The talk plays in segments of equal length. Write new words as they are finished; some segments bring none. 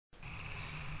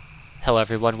Hello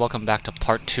everyone, welcome back to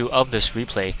part 2 of this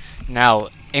replay. Now,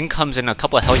 in comes in a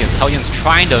couple of Hellions. Hellions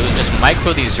trying to just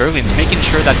micro these Zerglings, making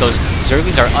sure that those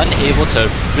Zerglings are unable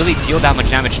to really deal that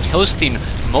much damage, toasting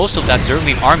most of that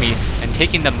Zergling army and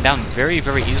taking them down very,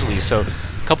 very easily. So,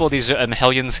 a couple of these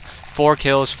Hellions, 4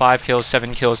 kills, 5 kills,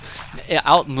 7 kills,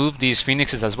 outmove these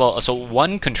Phoenixes as well. So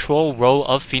one control row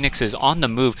of Phoenixes on the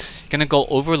move, gonna go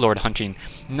Overlord hunting.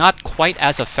 Not quite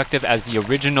as effective as the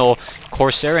original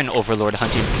Corsairan Overlord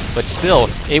hunting, but still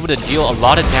able to deal a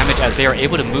lot of damage as they are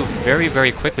able to move very,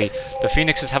 very quickly. The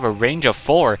Phoenixes have a range of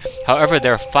 4, however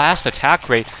their fast attack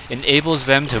rate enables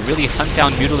them to really hunt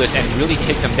down Mutalisk and really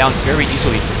take them down very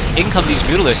easily. In come these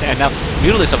Mutalisk, and now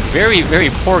Mutalisk a very, very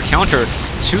poor counter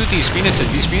to these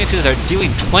Phoenixes. These Phoenixes are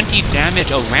dealing 20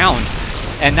 damage around,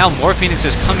 and now more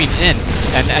Phoenixes coming in,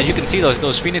 and as you can see,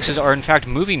 those Phoenixes are in fact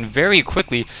moving very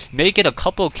quickly. May get a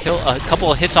couple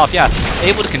of hits off, yeah,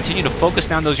 able to continue to focus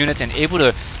down those units and able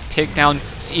to take down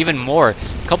even more.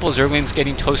 A couple of Zerglings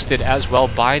getting toasted as well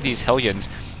by these Hellions.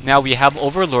 Now we have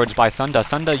Overlords by Thunda.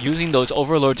 Thunda using those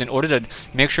Overlords in order to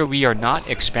make sure we are not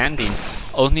expanding,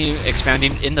 only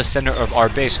expanding in the center of our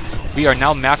base. We are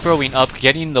now macroing up,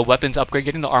 getting the weapons upgrade,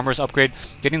 getting the armors upgrade,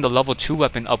 getting the level 2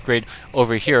 weapon upgrade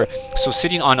over here. So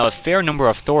sitting on a fair number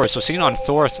of Thors. So sitting on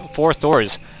 4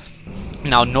 Thors.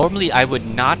 Now normally I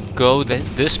would not go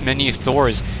this many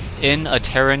Thors in a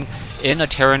Terran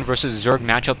versus Zerg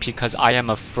matchup because I am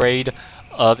afraid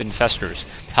of infestors.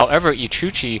 However,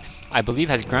 Echuchee, I believe,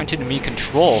 has granted me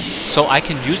control, so I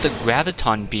can use the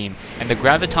Graviton Beam, and the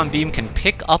Graviton Beam can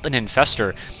pick up an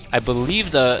infestor. I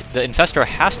believe the infestor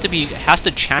has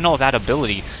to channel that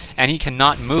ability, and he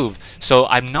cannot move. So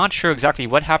I'm not sure exactly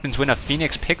what happens when a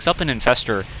Phoenix picks up an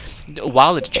infestor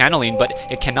while it's channeling, but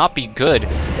it cannot be good.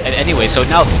 And anyway, so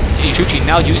now Echuchee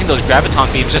now using those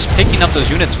Graviton Beams, just picking up those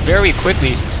units very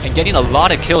quickly and getting a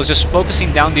lot of kills, just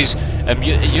focusing down these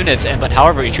units. But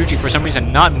however, Echuchee for some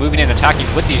reason not moving and attacking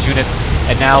with these units,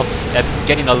 and now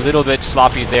getting a little bit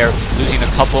sloppy there, losing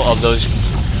a couple of those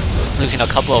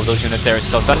units there.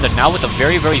 So Thunda now with a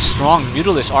very, very strong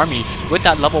Mutalisk army with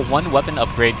that level 1 weapon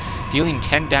upgrade, dealing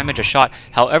 10 damage a shot.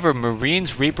 However,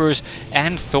 Marines, Reapers,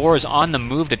 and Thors on the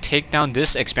move to take down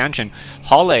this expansion.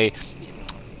 Hollay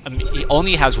he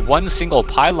only has one single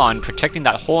pylon protecting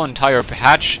that whole entire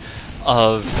patch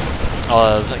of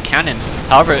cannons.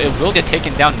 However, it will get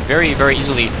taken down very, very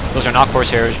easily. Those are not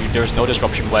Corsairs. There's no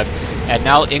disruption web. And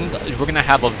now we're gonna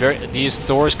have these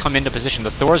Thors come into position.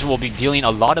 The Thors will be dealing a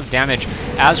lot of damage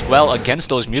as well against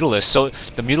those Mutalisks. So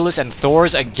the Mutalisks and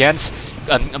Thors against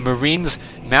Marines,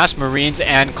 Mass Marines,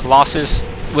 and Colossus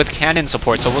with cannon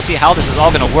support. So we'll see how this is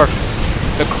all gonna work.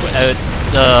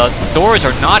 The Thors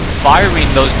are not firing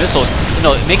those missiles,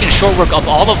 making short work of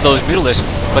all of those Mutalisks,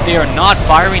 but they are not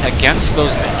firing against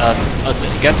those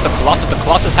against the Colossus. The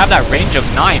Colossus have that range of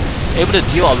 9, able to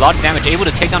deal a lot of damage, able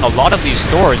to take down a lot of these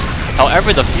Thors.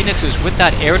 However, the Phoenixes with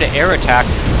that air-to-air attack,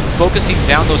 focusing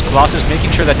down those Colossus,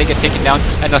 making sure that they get taken down,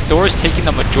 and the Thors taking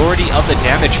the majority of the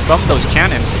damage from those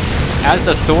cannons. As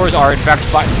the Thors are in fact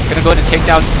going to go ahead and take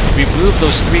down, remove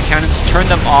those 3 cannons, turn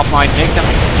them offline, make them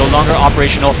no longer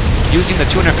operational, using the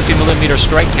 250mm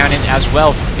strike cannon as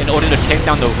well in order to take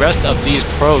down the rest of these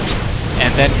probes,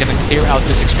 and then going to clear out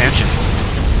this expansion.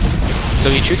 So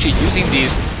Echuchee using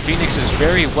these Phoenixes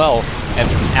very well and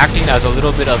acting as a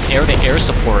little bit of air-to-air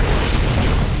support.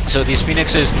 So these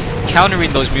Phoenixes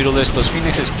countering those Mutalisks, those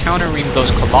Phoenixes countering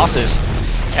those Colossus,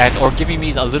 or giving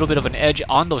me a little bit of an edge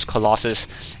on those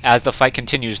Colossus as the fight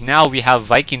continues. Now we have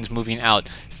Vikings moving out,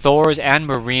 Thors and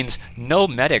Marines, no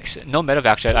medics, no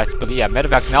medevacs yet, I believe. Yeah,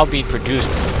 medevacs now being produced.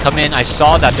 Come in, I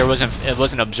saw that there was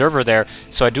an observer there,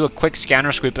 so I do a quick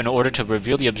scanner sweep in order to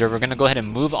reveal the observer. Gonna go ahead and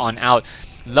move on out.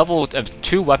 Level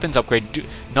 2 weapons upgrade,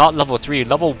 not level 3,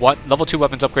 level 2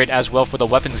 weapons upgrade as well for the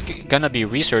weapons gonna be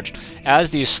researched as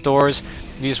these Thors,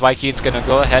 these Vikings gonna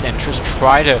go ahead and just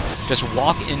try to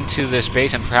walk into this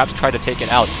base and perhaps try to take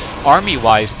it out. Army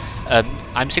wise,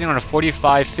 I'm sitting on a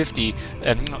 45-50,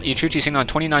 Echuchee sitting on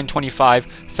 29-25,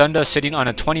 Thunda sitting on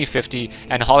a 20-50,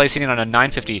 and Hollay sitting on a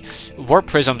 9-50. Warp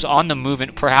Prisms on the move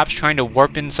and perhaps trying to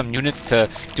warp in some units to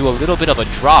do a little bit of a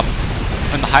drop.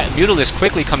 And the Mutalisk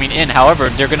quickly coming in. However,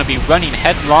 they're going to be running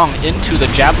headlong into the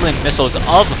Javelin missiles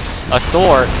of a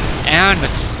Thor and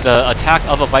the attack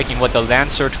of a Viking with the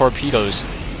Lancer torpedoes.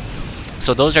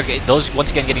 So those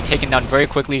once again getting taken down very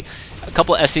quickly. A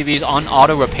couple SCVs on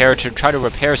auto repair to try to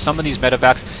repair some of these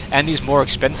medevacs and these more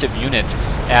expensive units,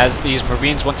 as these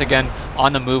Marines once again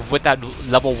on the move with that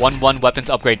level 1 weapons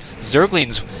upgrade.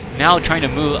 Zerglings now trying to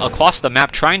move across the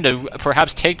map, trying to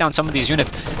perhaps take down some of these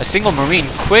units. A single Marine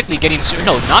quickly getting,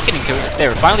 not getting killed,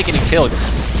 they're finally getting killed.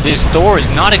 This Thor is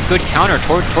not a good counter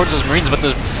towards those Marines, but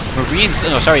those Marines,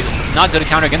 no, sorry, not good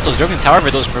counter against those Zerglings. However,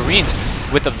 those Marines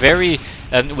with a very,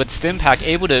 with Stimpak,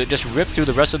 able to just rip through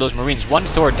the rest of those Marines. One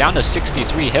Thor down to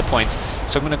 63 hit points,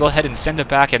 so I'm going to go ahead and send it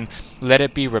back and let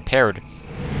it be repaired.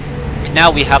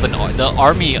 Now we have the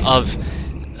army of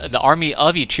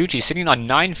Echuchee sitting on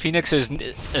 9 Phoenixes,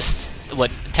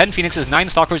 10 Phoenixes, 9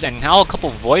 Stalkers, and now a couple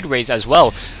Void Rays as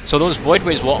well. So those Void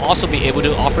Rays will also be able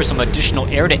to offer some additional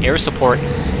air-to-air support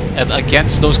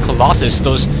against those Colossus.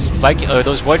 Those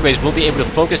Void Rays will be able to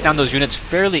focus down those units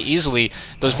fairly easily.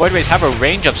 Those Void Rays have a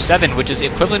range of 7, which is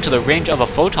equivalent to the range of a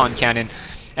photon cannon.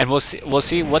 And we'll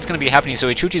see what's going to be happening. So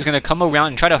Echuchee is going to come around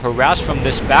and try to harass from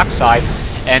this backside.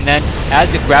 And then,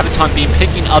 as the Graviton Beam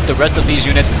picking up the rest of these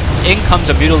units, in comes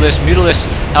a Mutalisk. Mutalisk,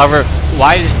 however,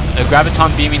 why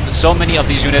Graviton beaming so many of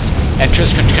these units and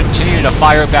just continue to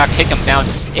fire back, take them down.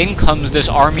 In comes this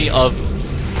army of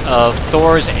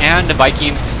Thors and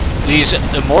Vikings. These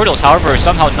Immortals, however, are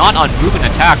somehow not on move and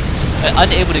attack,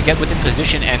 unable to get within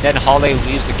position, and then Hollay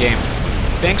leaves the game.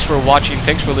 Thanks for watching,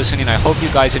 thanks for listening. I hope you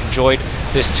guys enjoyed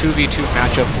this 2v2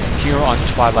 matchup here on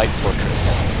Twilight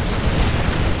Fortress.